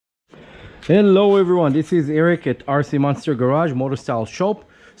Hello everyone, this is Eric at RC Monster Garage Motor Style Shop.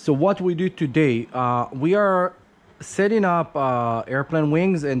 So what we do today, we are setting up airplane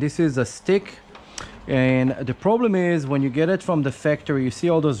wings, and this is a stick. And the problem is when you get it from the factory, you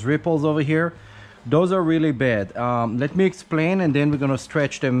see all those ripples over here. Those are really bad. Let me explain and then we're gonna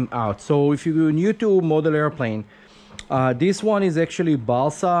stretch them out. So if you're new to model airplane, this one is actually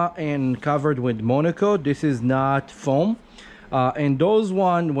balsa and covered with monokote. This is not foam. And those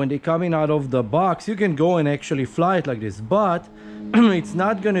one, when they coming out of the box, you can go and actually fly it like this, but it's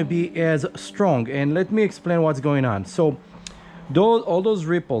not going to be as strong. And let me explain what's going on. So all those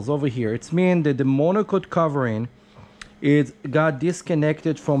ripples over here, it's mean that the monocoat covering it got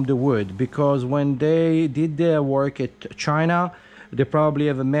disconnected from the wood, because when they did their work at China, they probably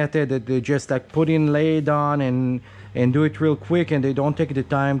have a method that they just like put in, lay it on and do it real quick, and they don't take the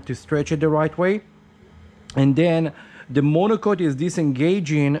time to stretch it the right way. And then the monocote is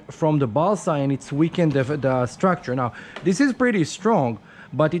disengaging from the balsa and it's weakened the structure. Now this is pretty strong,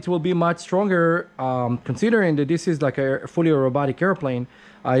 but it will be much stronger considering that this is like a fully robotic airplane.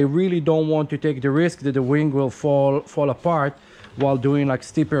 I really don't want to take the risk that the wing will fall apart while doing like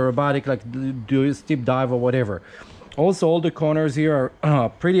steep aerobatic, like do a steep dive or whatever. Also, all the corners here are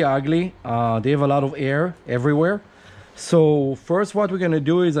pretty ugly. They have a lot of air everywhere. So first what we're going to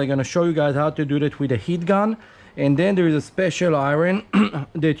do is I'm going to show you guys how to do that with a heat gun. And then there is a special iron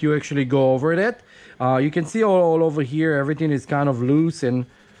that you actually go over that. You can see all over here, everything is kind of loose, and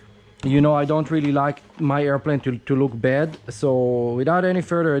you know, I don't really like my airplane to look bad. So without any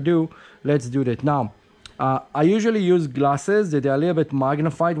further ado, let's do that. Now, I usually use glasses that are a little bit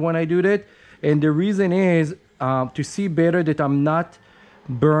magnified when I do that. And the reason is to see better that I'm not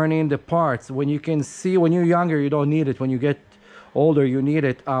burning the parts. When you can see, when you're younger, you don't need it. When you get older, you need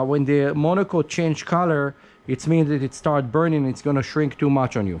it. When the monocoat change color, it means that it starts burning. It's going to shrink too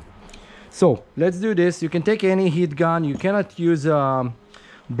much on you. So let's do this. You can take any heat gun. You cannot use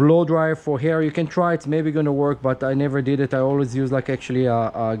blow dryer for hair. You can try, it's maybe going to work, but I never did it. I always use like actually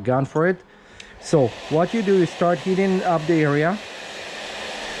a gun for it. So what you do is start heating up the area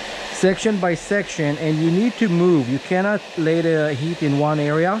section by section, and you need to move. You cannot lay the heat in one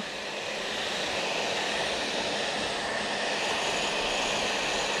area.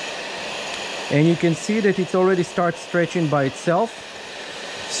 And you can see that it's already starts stretching by itself.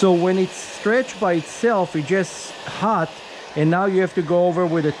 So when it's stretched by itself, it's just hot, and now you have to go over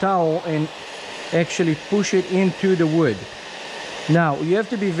with a towel and actually push it into the wood. Now you have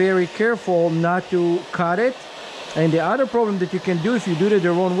to be very careful not to cut it. And the other problem that you can do, if you do it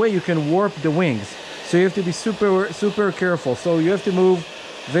the wrong way, you can warp the wings. So you have to be super careful. So you have to move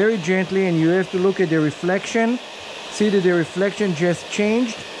very gently, and you have to look at the reflection. See that the reflection just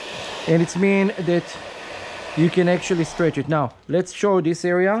changed, and it's mean that you can actually stretch it. Now let's show this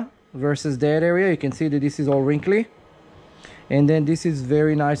area versus that area. You can see that this is all wrinkly, and then this is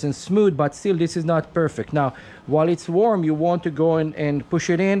very nice and smooth, but still this is not perfect. Now while it's warm, you want to go and push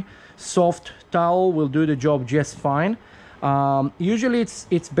it in. Soft towel will do the job just fine. Usually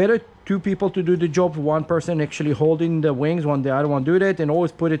it's better two people to do the job, one person actually holding the wings, the other one do that, and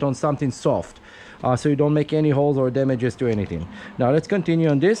always put it on something soft. So you don't make any holes or damages to anything. Now let's continue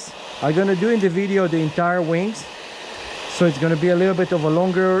on this. I'm gonna do in the video the entire wings, so it's gonna be a little bit of a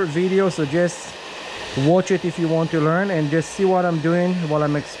longer video, so just watch it if you want to learn, and just see what I'm doing while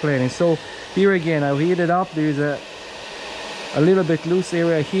I'm explaining. So here again, I'll heat it up. There's a little bit loose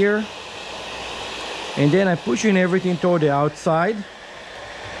area here, and then I'm pushing everything toward the outside.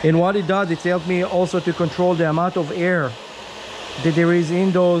 And what it does, it helps me also to control the amount of air that there is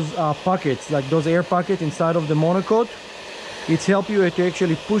in those pockets, like those air pockets inside of the monocoat. It's help you to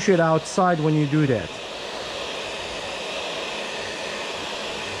actually push it outside when you do that.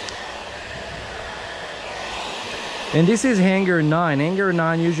 And this is hanger 9. Hanger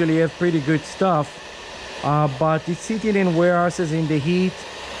 9 usually have pretty good stuff, but it's sitting in warehouses in the heat,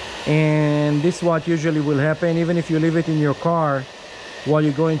 and this is what usually will happen. Even if you leave it in your car while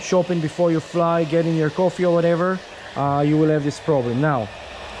you're going shopping before you fly, getting your coffee or whatever, you will have this problem. Now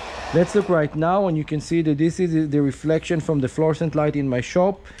let's look right now, and you can see that this is the reflection from the fluorescent light in my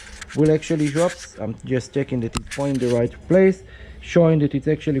shop. Will actually, oops, I'm just checking that it's pointing the right place, showing that it's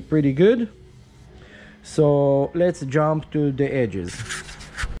actually pretty good. So let's jump to the edges.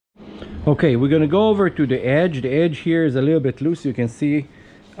 Okay, we're gonna go over to the edge. The edge here is a little bit loose. You can see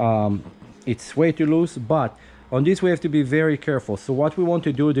it's way too loose, but on this we have to be very careful. So what we want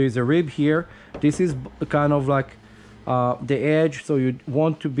to do, there is a rib here. This is kind of like the edge, so you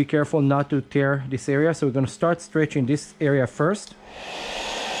want to be careful not to tear this area. So we're going to start stretching this area first.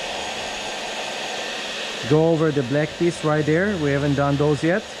 Go over the black piece right there. We haven't done those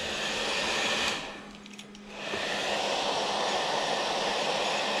yet.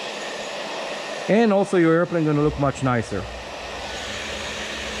 and also your airplane gonna look much nicer.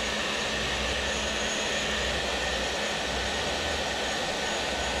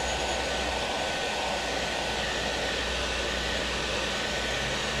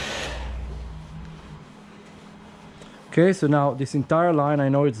 Okay, so now this entire line, I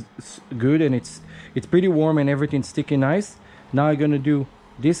know it's good and it's pretty warm and everything's sticky nice. Now I'm gonna do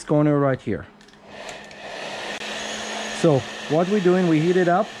this corner right here. So what we're doing, we heat it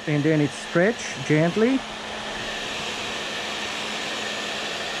up and then it's stretched gently.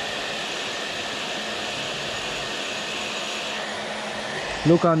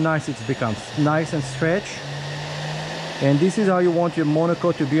 Look how nice it becomes, nice and stretched. And this is how you want your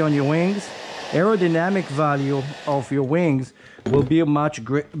monocote to be on your wings. Aerodynamic value of your wings will be much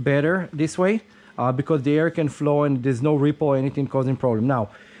better this way because the air can flow and there's no ripple or anything causing problem.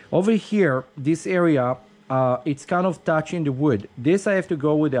 Now over here, this area, it's kind of touching the wood. This I have to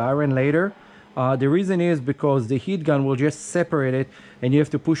go with the iron later. The reason is because the heat gun will just separate it and you have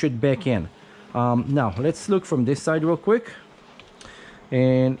to push it back in. Now let's look from this side real quick,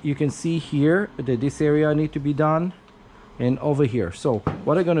 and you can see here that this area need to be done. And over here, so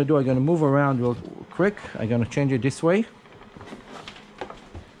what I'm gonna do, I'm gonna move around real quick. I'm gonna change it this way.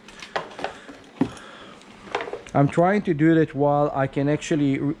 I'm trying to do that while I can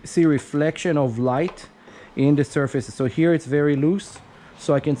actually see reflection of light in the surface. So here it's very loose,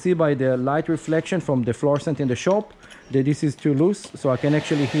 so I can see by the light reflection from the fluorescent in the shop that this is too loose, so I can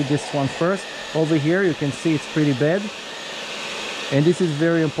actually heat this one first. Over here you can see it's pretty bad, and this is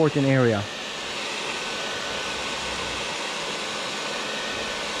very important area.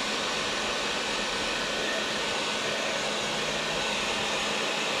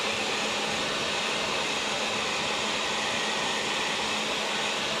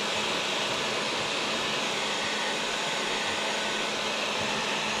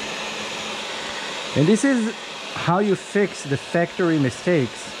 And this is how you fix the factory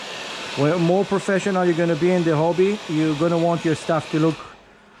mistakes. When more professional you're gonna be in the hobby, you're gonna want your stuff to look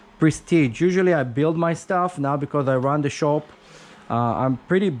prestige. Usually I build my stuff now because I run the shop. I'm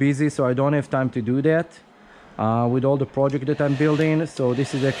pretty busy, so I don't have time to do that with all the project that I'm building. So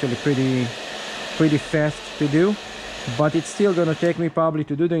this is actually pretty fast to do, but it's still gonna take me probably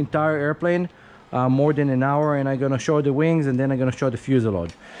to do the entire airplane more than an hour, and I'm gonna show the wings and then I'm gonna show the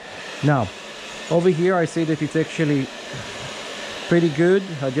fuselage. Now over here I see that it's actually pretty good.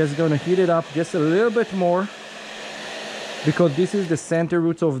 I'm just gonna heat it up just a little bit more because this is the center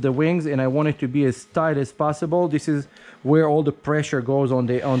roots of the wings and I want it to be as tight as possible. This is where all the pressure goes on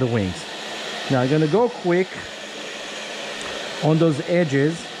the wings. Now I'm gonna go quick on those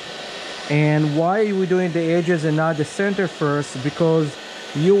edges. And why are we doing the edges and not the center first? Because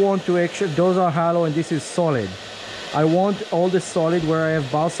you want to actually, those are hollow and this is solid. I want all the solid where I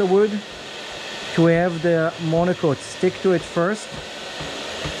have balsa wood to have the monocote stick to it first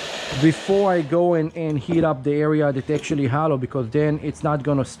before I go and heat up the area that's actually hollow, because then it's not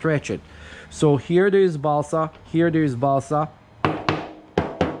gonna stretch it. So here there is balsa, here there is balsa,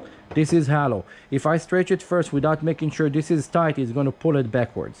 this is hollow. If I stretch it first without making sure this is tight, it's gonna pull it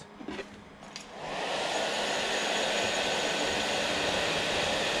backwards.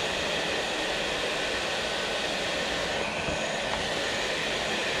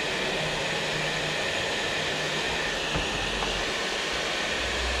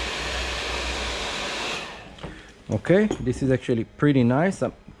 Okay, this is actually pretty nice.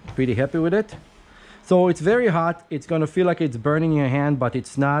 I'm pretty happy with it. So it's very hot. It's gonna feel like it's burning your hand, but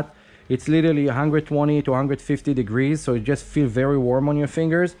it's not. It's literally 120 to 150 degrees, so it just feels very warm on your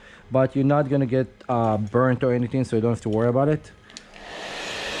fingers, but you're not gonna get burnt or anything, so you don't have to worry about it.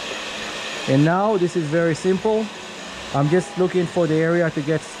 And now this is very simple. I'm just looking for the area to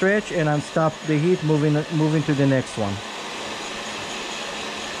get stretched, and I'm stop the heat, moving to the next one.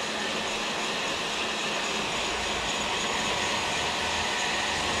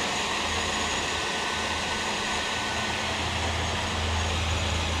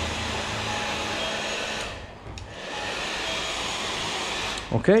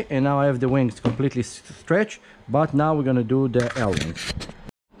 Okay, and now I have the wings completely stretched, but now we're gonna do the ailerons.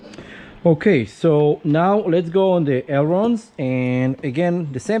 Okay, so now let's go on the ailerons, and again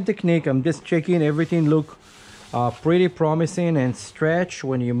the same technique. I'm just checking everything look pretty promising and stretch.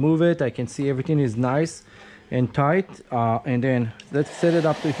 When you move it, I can see everything is nice and tight, and then let's set it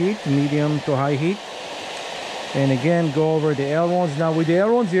up to heat, medium to high heat, and again go over the ailerons. Now with the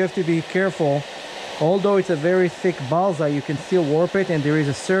ailerons you have to be careful. Although it's a very thick balsa, you can still warp it, and there is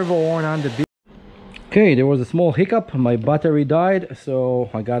a servo horn on the beam. Okay, there was a small hiccup. My battery died, so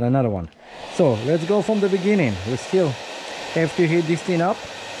I got another one. So let's go from the beginning. We still have to heat this thing up.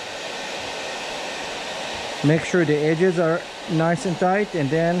 Make sure the edges are nice and tight, and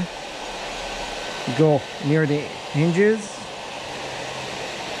then go near the hinges.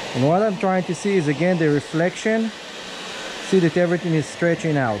 And what I'm trying to see is again the reflection. See that everything is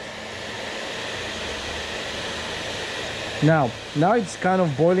stretching out. Now it's kind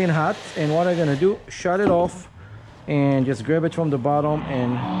of boiling hot, and what I'm gonna do, shut it off and just grab it from the bottom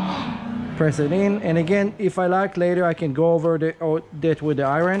and press it in. And again, if I like later, I can go over that with the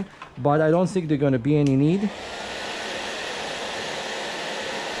iron, but I don't think there's gonna be any need.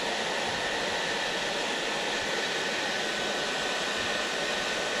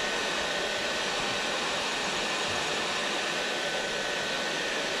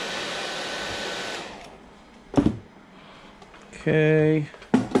 Okay,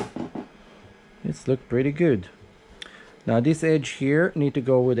 it's look pretty good. Now this edge here need to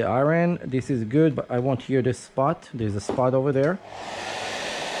go with the iron. This is good, but I want here this spot. There's a spot over there.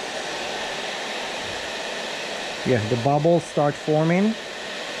 Yeah, the bubbles start forming,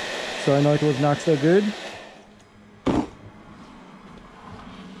 so I know it was not so good.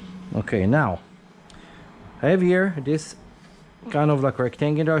 Okay, now I have here this kind of like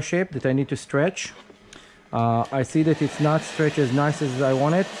rectangular shape that I need to stretch. I see that it's not stretched as nice as I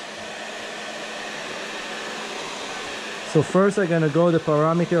want it. So first I'm gonna go the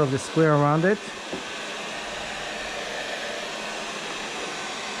parameter of the square around it.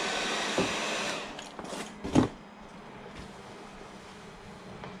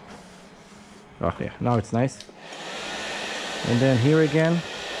 Oh yeah, now it's nice. And then here again,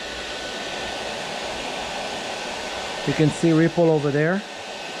 you can see ripple over there.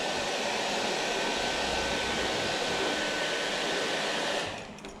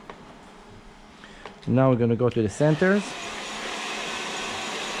 Now we're going to go to the centers.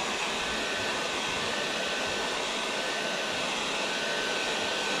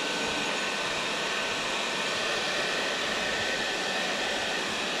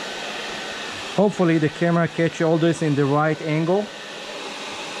 Hopefully the camera catches all this in the right angle.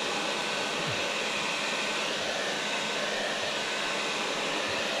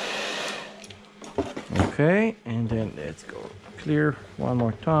 Okay, and then let's go clear one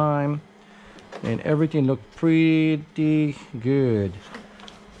more time. And everything looked pretty good.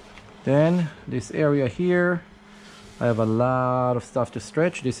 Then this area here, I have a lot of stuff to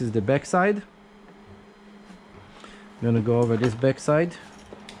stretch. This is the back side. I'm gonna go over this back side.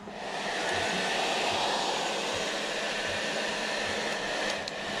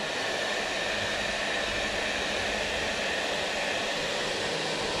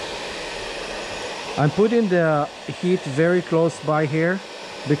 I'm putting the heat very close by here,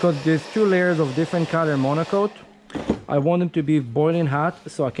 because there's two layers of different color monocote. I want them to be boiling hot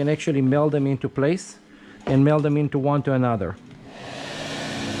so I can actually melt them into place and melt them into one to another.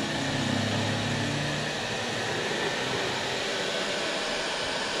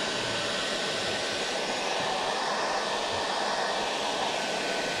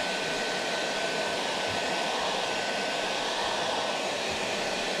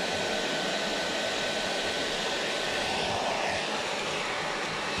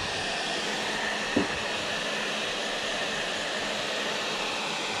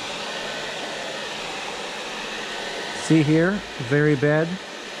 See here, very bad.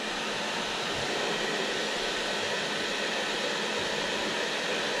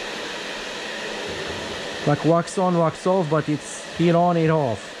 Like wax on, wax off, but it's heat on, heat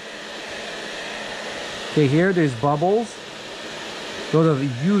off. Okay, here there's bubbles. Those are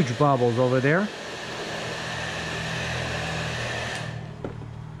huge bubbles over there.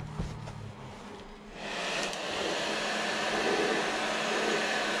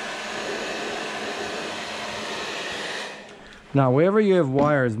 Now, wherever you have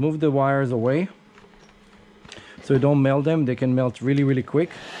wires, move the wires away so you don't melt them. They can melt really, really quick.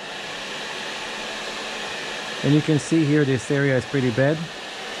 And you can see here this area is pretty bad.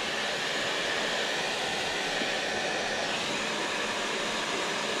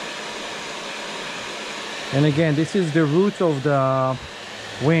 And again, this is the root of the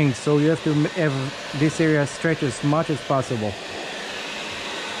wings, so you have to have this area stretch as much as possible.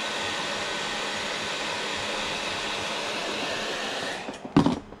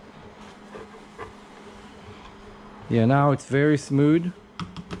 Yeah, now it's very smooth.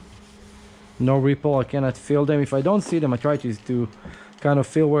 No ripple, I cannot feel them. If I don't see them, I try to kind of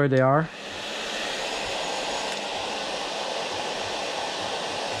feel where they are.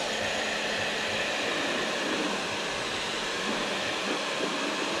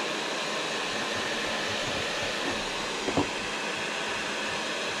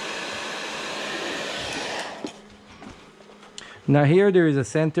 Now here there is a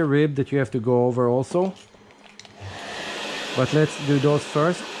center rib that you have to go over also. but let's do those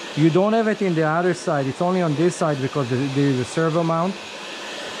first. You don't have it in the other side, it's only on this side because there is a servo mount.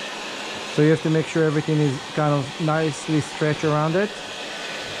 So you have to make sure everything is kind of nicely stretched around it.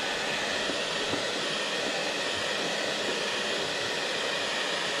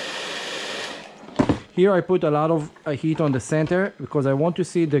 Here I put a lot of heat on the center because I want to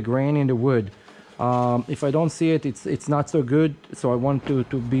see the grain in the wood. If I don't see it, it's not so good, so I want to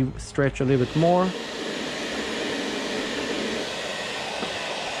be stretched a little bit more.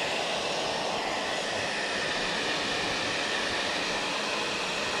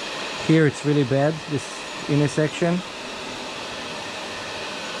 Here it's really bad, this inner section.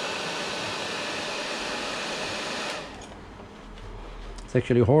 It's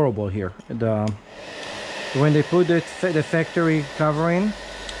actually horrible here. When they put the factory covering,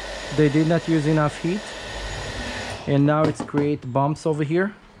 they did not use enough heat, and now it's create bumps over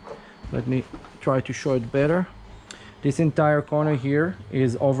here. Let me try to show it better. This entire corner here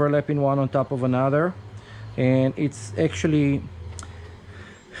is overlapping one on top of another, and it's actually,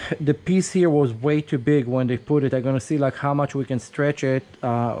 the piece here was way too big when they put it. I'm gonna see like how much we can stretch it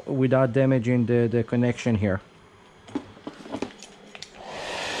without damaging the connection here.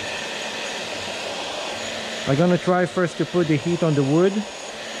 I'm gonna try first to put the heat on the wood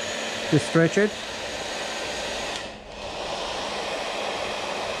to stretch it.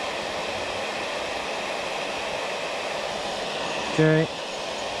 Okay.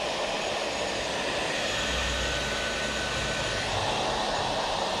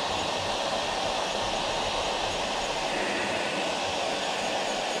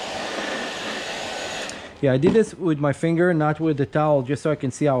 Yeah, I did this with my finger, not with the towel, just so I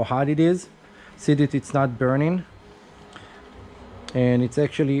can see how hot it is. See that it's not burning. And it's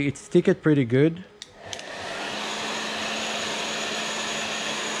actually, it's sticked pretty good.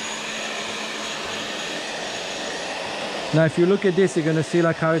 Now if you look at this, you're gonna see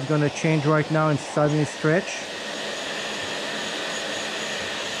like how it's gonna change right now and suddenly stretch.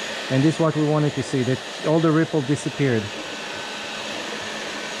 And this is what we wanted to see, that all the ripple disappeared.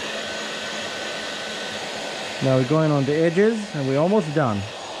 Now we're going on the edges and we're almost done.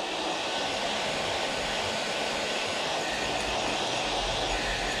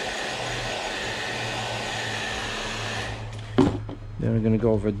 Then we're gonna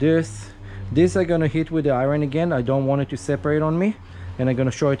go over this. This I'm gonna hit with the iron again. I don't want it to separate on me, and I'm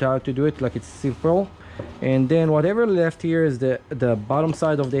gonna show it how to do it like it's simple. And then whatever left here is the bottom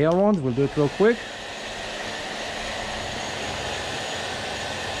side of the ailerons. We'll do it real quick.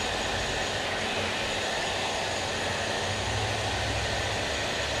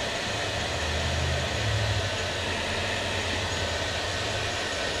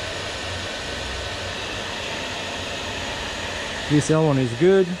 This aileron is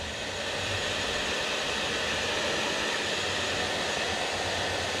good.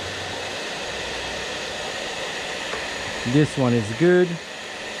 This one is good.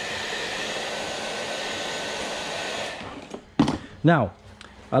 Now,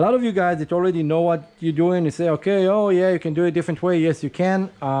 a lot of you guys that already know what you're doing, you say, okay, oh yeah, you can do it a different way. Yes, you can.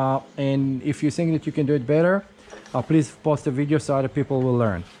 And if you think that you can do it better, please post a video so other people will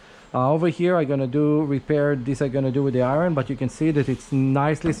learn. Over here, I'm gonna repair this. I'm gonna do with the iron, but you can see that it's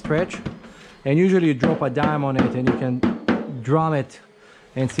nicely stretched. And usually you drop a dime on it and you can drum it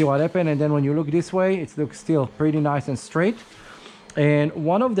and see what happened. And then when you look this way, it looks still pretty nice and straight. And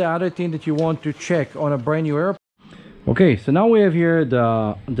one of the other things that you want to check on a brand new airplane. Okay, so now we have here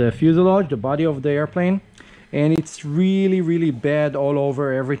the fuselage, the body of the airplane, and it's really bad all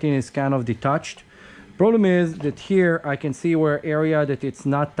over. Everything is kind of detached. Problem is that here I can see where area that it's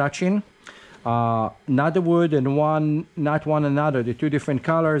not touching, not the wood and not one another, the two different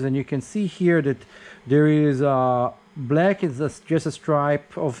colors. And you can see here that there is black is just a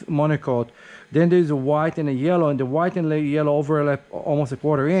stripe of monocote, then there's a white and a yellow, and the white and the yellow overlap almost a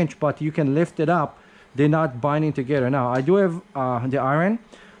 1/4 inch, but you can lift it up, they're not binding together. Now I do have the iron,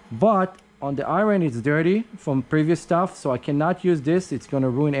 but on the iron it's dirty from previous stuff, so I cannot use this. It's going to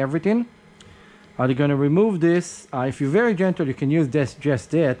ruin everything. I'm going to remove this. If you're very gentle, you can use this,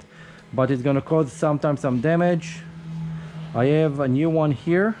 just it, but it's going to cause sometimes some damage. I have a new one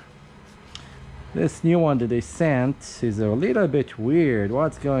here. This new one that they sent is a little bit weird.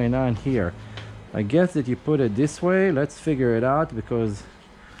 What's going on here? I guess that you put it this way. Let's figure it out, because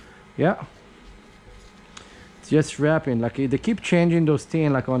yeah, it's just wrapping. Like they keep changing those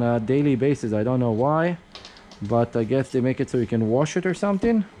things like on a daily basis. I don't know why, but I guess they make it so you can wash it or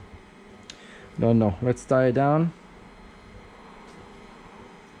something. Don't know. Let's tie it down.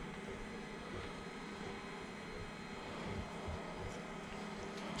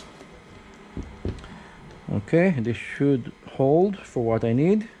 Okay, this should hold for what I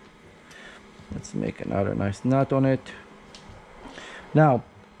need. Let's make another nice knot on it. Now,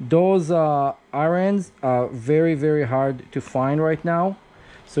 those irons are very, very hard to find right now.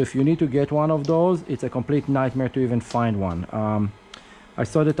 So if you need to get one of those, it's a complete nightmare to even find one. I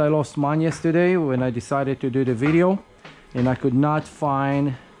saw that I lost mine yesterday when I decided to do the video, and I could not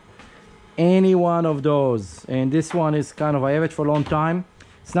find any one of those. And this one is kind of, I have it for a long time.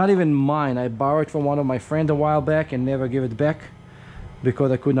 It's not even mine. I borrowed it from one of my friends a while back and never give it back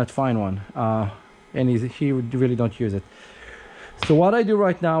because I could not find one. And he really don't use it. So what I do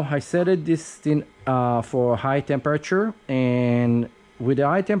right now, I set it this thing for high temperature, and with the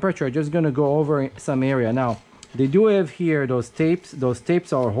high temperature I'm just gonna go over some area. Now they do have here those tapes. Those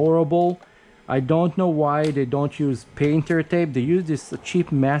tapes are horrible. I don't know why they don't use painter tape. They use this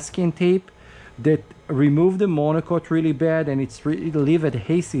cheap masking tape that remove the monocote really bad, and it leave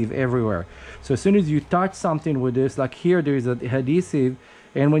adhesive everywhere. So as soon as you touch something with this, like here there is an adhesive,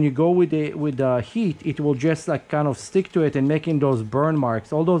 and when you go with the heat, it will just like kind of stick to it and making those burn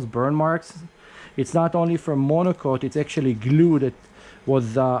marks. All those burn marks, it's not only from monocote, it's actually glue that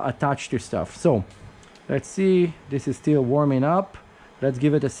was attached to stuff. So let's see, this is still warming up. Let's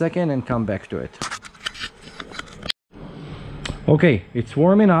give it a second and come back to it. Okay, it's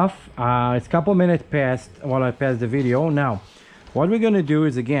warm enough. It's a couple minutes past while I pass the video. Now what we're going to do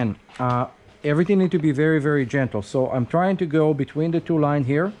is, again, everything needs to be very, very gentle. So I'm trying to go between the two lines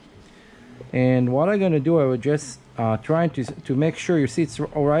here, and what I'm going to do, I would just trying to make sure, you see it's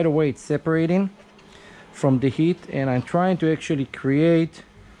right away it's separating from the heat, and I'm trying to actually create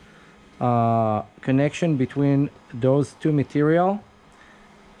connection between those two material,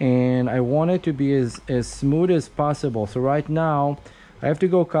 and I want it to be as smooth as possible. So right now I have to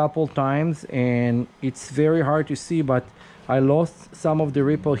go a couple times, and it's very hard to see, but I lost some of the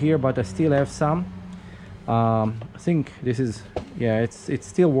ripple here, but I still have some. I think this is, yeah, it's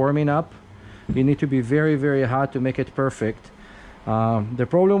still warming up. You need to be very, very hot to make it perfect. The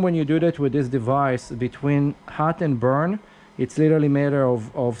problem when you do that with this device, between hot and burn, it's literally a matter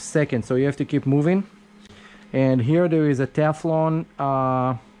of seconds, so you have to keep moving. And here there is a Teflon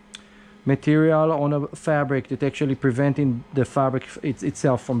material on a fabric that actually preventing the fabric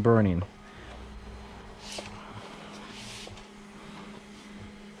itself from burning.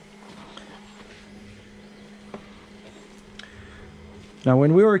 Now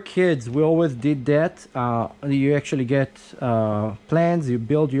when we were kids, we always did that. You actually get plans, you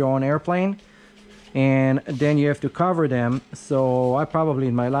build your own airplane, and then you have to cover them. So I probably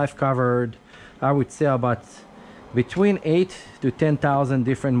in my life covered, I would say, about between 8 to 10,000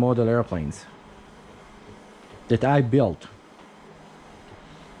 different model airplanes that I built.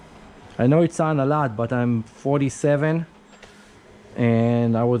 I know it sounds a lot, but I'm 47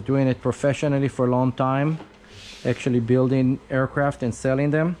 and I was doing it professionally for a long time, actually building aircraft and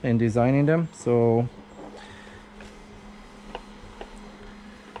selling them and designing them. So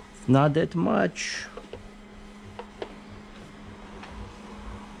it's not that much.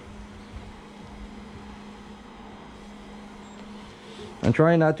 I'm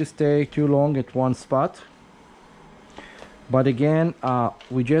trying not to stay too long at one spot, but again,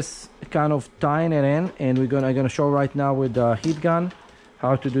 we just kind of tying it in, and I'm gonna show right now with the heat gun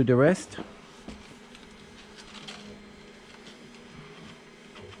how to do the rest.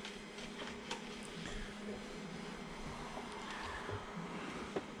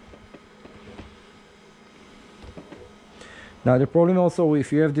 Now the problem also,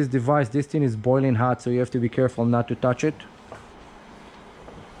 if you have this device, this thing is boiling hot, so you have to be careful not to touch it.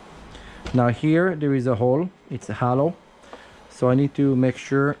 Now here there is a hole, it's hollow, so I need to make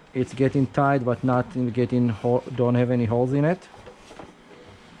sure it's getting tight but not getting don't have any holes in it.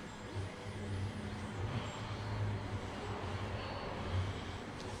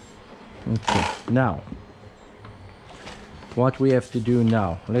 Okay, now what we have to do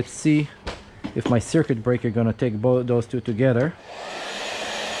now, let's see if my circuit breaker gonna take both those two together.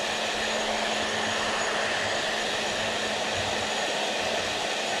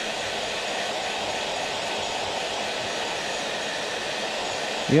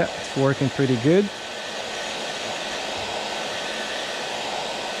 Yeah, it's working pretty good.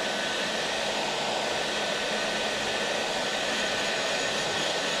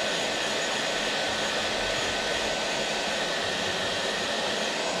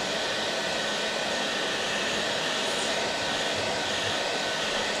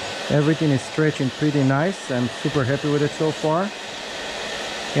 Everything is stretching pretty nice. I'm super happy with it so far.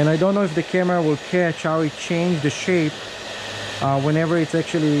 And I don't know if the camera will catch how it changed the shape whenever it's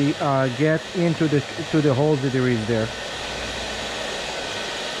actually get into the holes that there is there.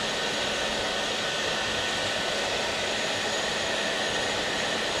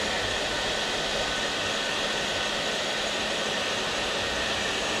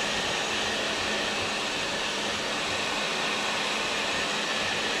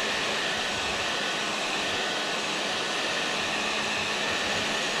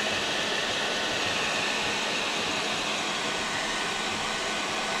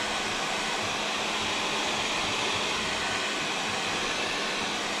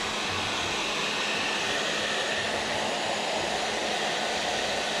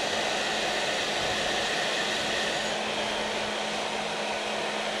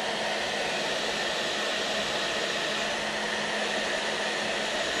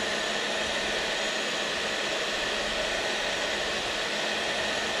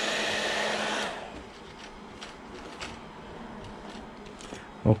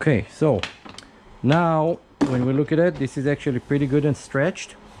 Okay, so now when we look at it, this is actually pretty good and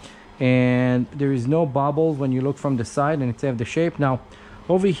stretched, and there is no bubbles when you look from the side, and it's have the shape. Now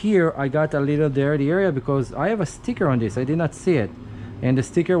over here I got a little dirty area because I have a sticker on this. I did not see it, and the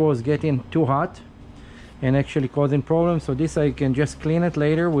sticker was getting too hot and actually causing problems. So this I can just clean it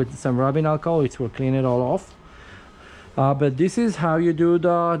later with some rubbing alcohol. It will clean it all off. But this is how you do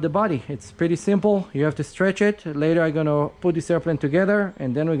the body. It's pretty simple. You have to stretch it. Later I'm gonna put this airplane together,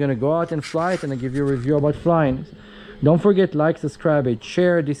 and then we're gonna go out and fly it, and I'll give you a review about flying. Don't forget, like, subscribe, and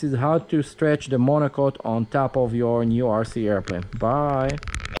share. This is how to stretch the monocoque on top of your new RC airplane. Bye.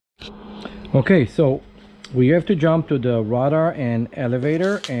 Okay, so we have to jump to the rudder and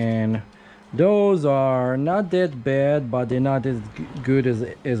elevator, and those are not that bad, but they're not as good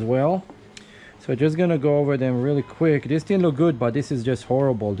as well. So just gonna go over them really quick. This didn't look good, but this is just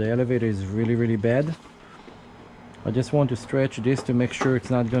horrible. The elevator is really bad. I just want to stretch this to make sure it's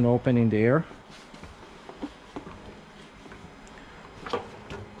not gonna open in the air.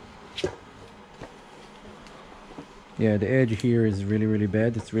 Yeah, the edge here is really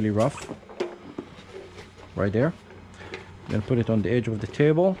bad. It's really rough. Right there. I'm gonna put it on the edge of the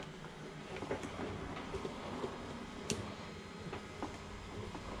table.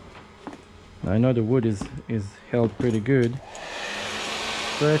 I know the wood is held pretty good.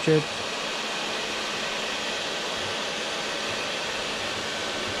 Stretch it.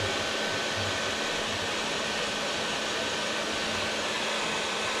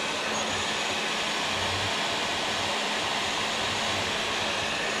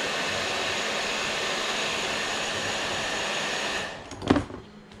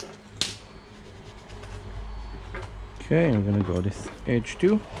 Okay, I'm gonna go this edge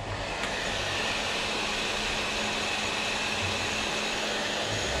too.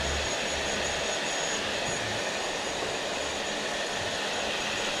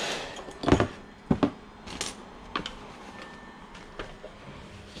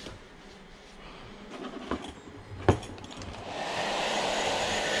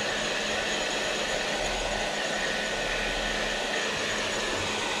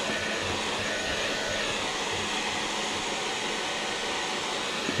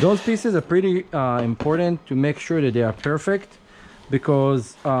 Those pieces are pretty important to make sure that they are perfect,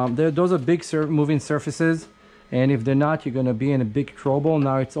 because those are big moving surfaces, and if they're not, you're gonna be in a big trouble.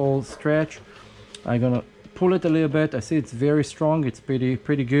 Now it's all stretched. I'm gonna pull it a little bit. I see it's very strong. It's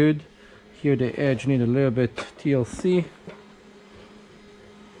pretty good. Here the edge need a little bit TLC.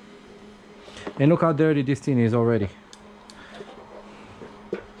 And look how dirty this thing is already.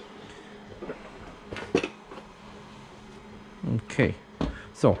 Okay.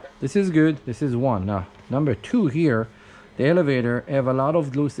 So this is good. This is one. Now number two, here the elevator have a lot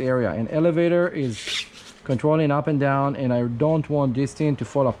of loose area, and elevator is controlling up and down, and I don't want this thing to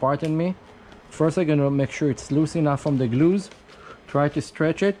fall apart on me. First I'm gonna make sure it's loose enough from the glues. Try to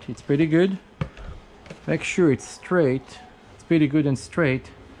stretch it. It's pretty good. Make sure it's straight. It's pretty good and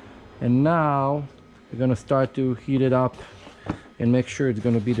straight. And now we're gonna start to heat it up and make sure it's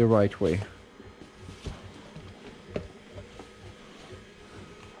gonna be the right way.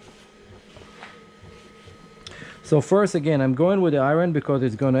 So first, again, I'm going with the iron because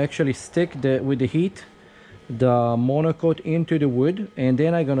it's going to actually stick with the heat, the monocoque into the wood, and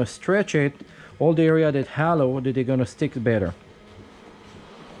then I'm going to stretch it, all the area that hollow, that they're going to stick better.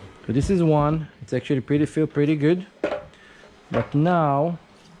 So this is one. It's actually feel pretty good. But now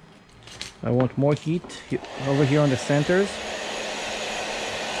I want more heat over here on the centers.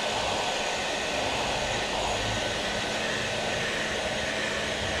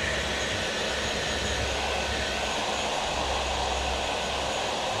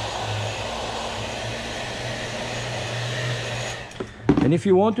 And if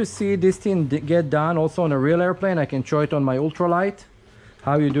you want to see this thing get done also on a real airplane, I can show it on my ultralight,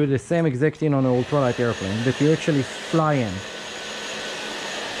 how you do the same exact thing on an ultralight airplane that you actually fly in.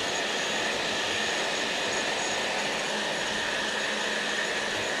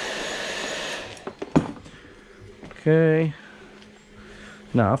 Okay.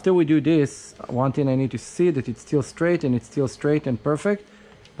 Now after we do this, one thing I need to see that it's still straight, and it's still straight and perfect.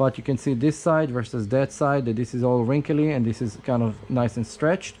 But you can see this side versus that side, that this is all wrinkly and this is kind of nice and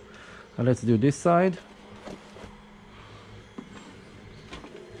stretched. Now let's do this side.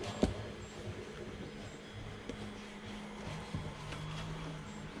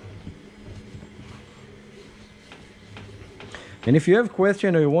 And if you have a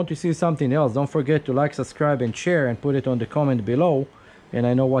question or you want to see something else, don't forget to like, subscribe, and share, and put it on the comment below, and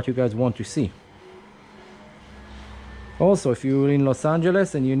I know what you guys want to see. Also, if you're in Los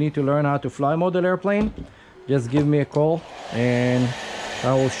Angeles and you need to learn how to fly model airplane, just give me a call and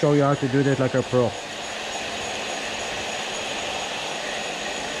I will show you how to do that like a pro.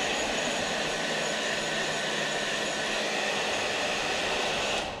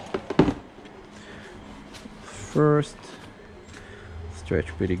 First, stretch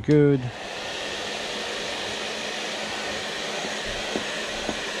pretty good.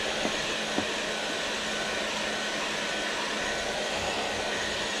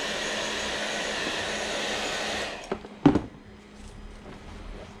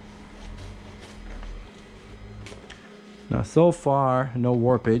 Now so far no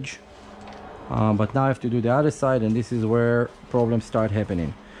warpage, but now I have to do the other side, and this is where problems start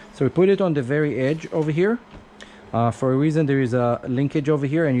happening. So we put it on the very edge over here. For a reason, there is a linkage over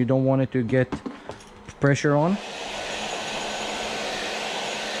here and you don't want it to get pressure on.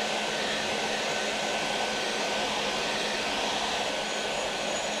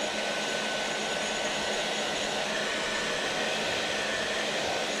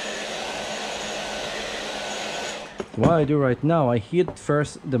 What I do right now, I heat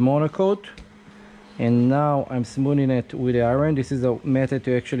first the monocoat, and now I'm smoothing it with the iron. This is a method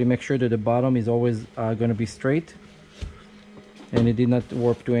to actually make sure that the bottom is always going to be straight and it did not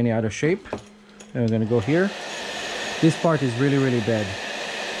warp to any other shape. And we're going to go here. This part is really bad.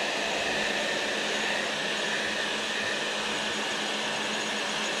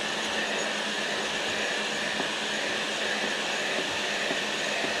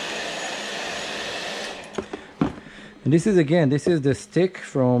 And this is, again, this is the stick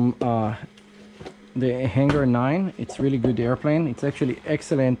from the Hangar 9. It's really good airplane. It's actually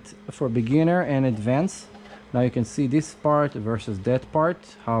excellent for beginner and advanced. Now you can see this part versus that part,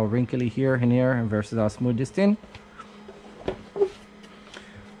 how wrinkly here and here versus how smooth this thing.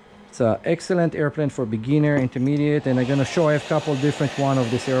 It's an excellent airplane for beginner, intermediate, and I'm gonna show I have a couple different one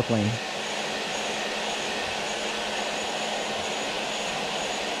of this airplane.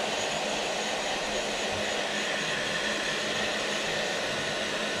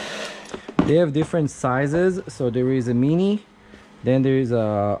 They have different sizes, so there is a mini, then there is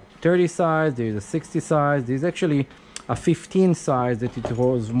a 30 size, there is a 60 size, there's actually a 15 size that it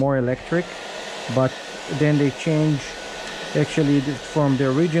was more electric, but then they changed actually from the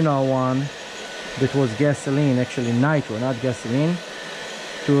original one that was gasoline, actually nitro, not gasoline,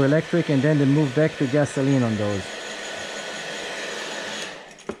 to electric, and then they moved back to gasoline on those.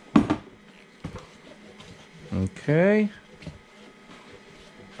 Okay.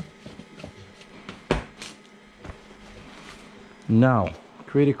 Now,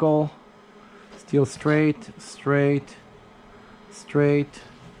 critical, still straight, straight, straight.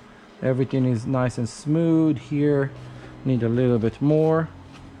 Everything is nice and smooth here. Need a little bit more.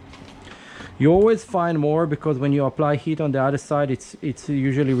 You always find more because when you apply heat on the other side, it's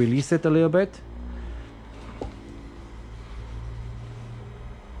usually release it a little bit.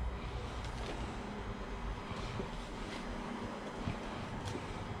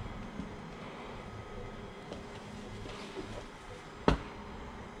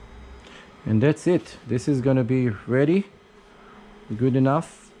 And that's it. This is gonna be ready, good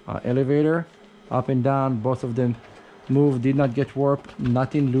enough. Elevator up and down, both of them move, did not get warped,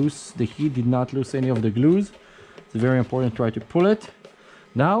 nothing loose. The heat did not lose any of the glues. It's very important to try to pull it.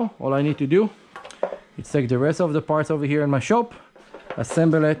 Now all I need to do is take the rest of the parts over here in my shop,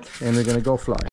 assemble it, and we're gonna go fly.